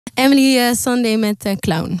Emeli Sandé met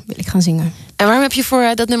Clown wil ik gaan zingen. En waarom heb je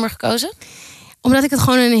voor dat nummer gekozen? Omdat ik het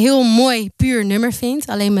gewoon een heel mooi, puur nummer vind.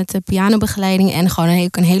 Alleen met de pianobegeleiding en gewoon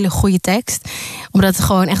een hele goede tekst. Omdat het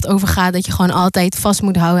gewoon echt over gaat dat je gewoon altijd vast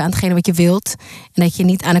moet houden aan hetgene wat je wilt. En dat je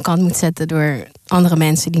niet aan de kant moet zetten door andere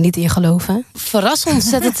mensen die niet in je geloven. Verrassend.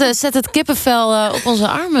 Zet het kippenvel op onze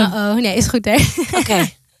armen. Nee, is goed hè. Oké.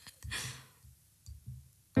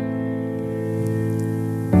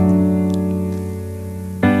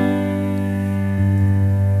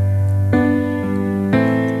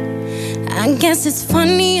 I guess it's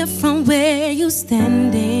funnier from where you're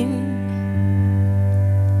standing.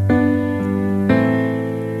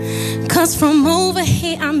 'Cause from over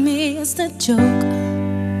here I missed a joke.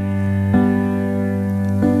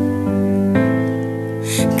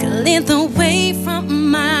 Cleared the way from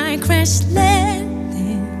my crash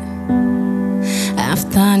landing. I've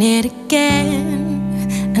done it again.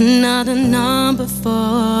 Another number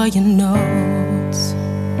for your notes.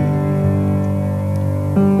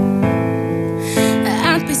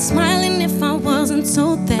 I'd be smiling if I wasn't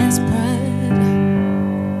so desperate.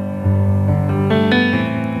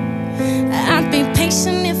 I'd be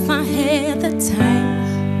patient if I had the time.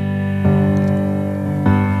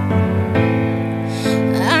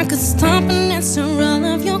 I could stop and answer all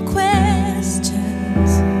of your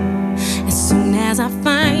questions as soon as I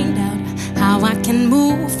find out how I can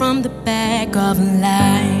move from the back of a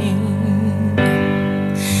line.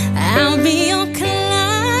 I'll be your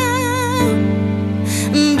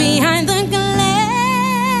behind the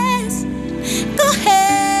glass. Go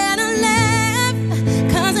ahead and laugh,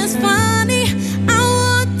 'cause it's funny. I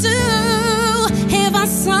would do if I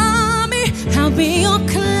saw me. I'll be your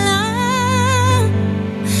clown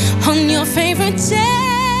on your favorite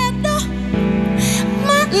channel.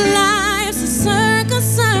 My life's a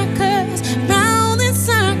circus, round in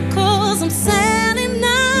circles. I'm sailing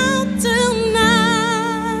out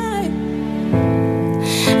tonight.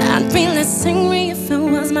 I'd be less angry if it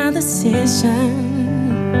was my decision.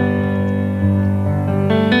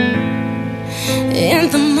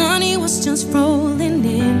 And the money was just rolling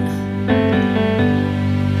in.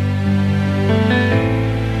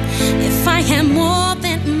 If I had more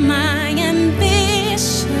than my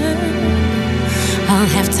ambition,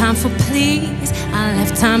 I'll have time for please. I'll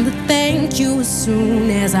have time to thank you as soon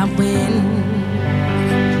as I win.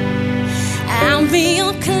 I'll be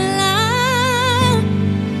your clown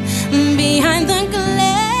behind the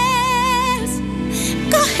glass.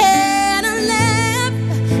 Go ahead and laugh,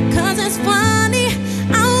 'cause it's funny.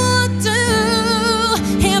 I would do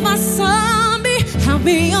if I saw me. I'll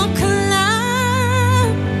be your clown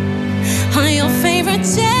on your favorite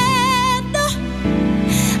channel.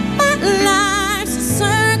 My life's a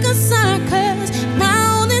circus,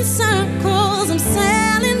 round in circles. I'm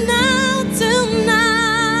sailing out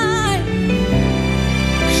tonight.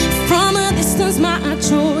 From a distance, my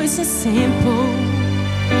choice is simple.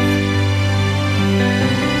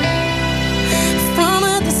 From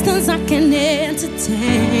a distance, I can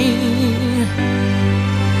entertain.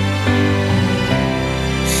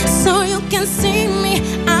 So you can see me.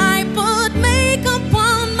 I put makeup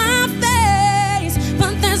on my face,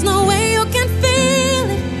 but there's no way you can feel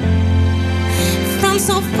it from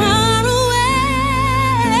so far away.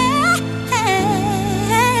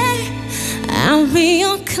 I'll be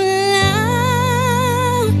your clown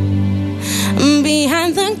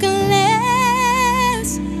behind the glass.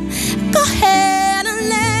 Go ahead and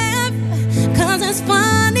laugh, 'cause it's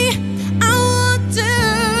funny. I would do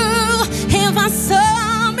if I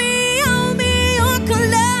saw me. I'll be your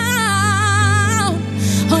clown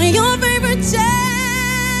on your favorite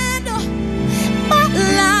channel. My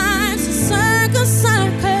life's a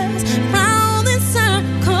circus, round in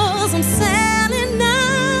circles. I'm sailing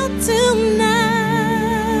out tonight.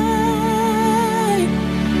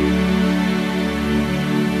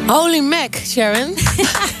 Holy Mac, Sharon.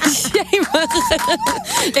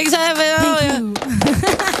 Ik zou hebben...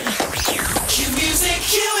 Qmusic,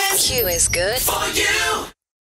 Q is good for you.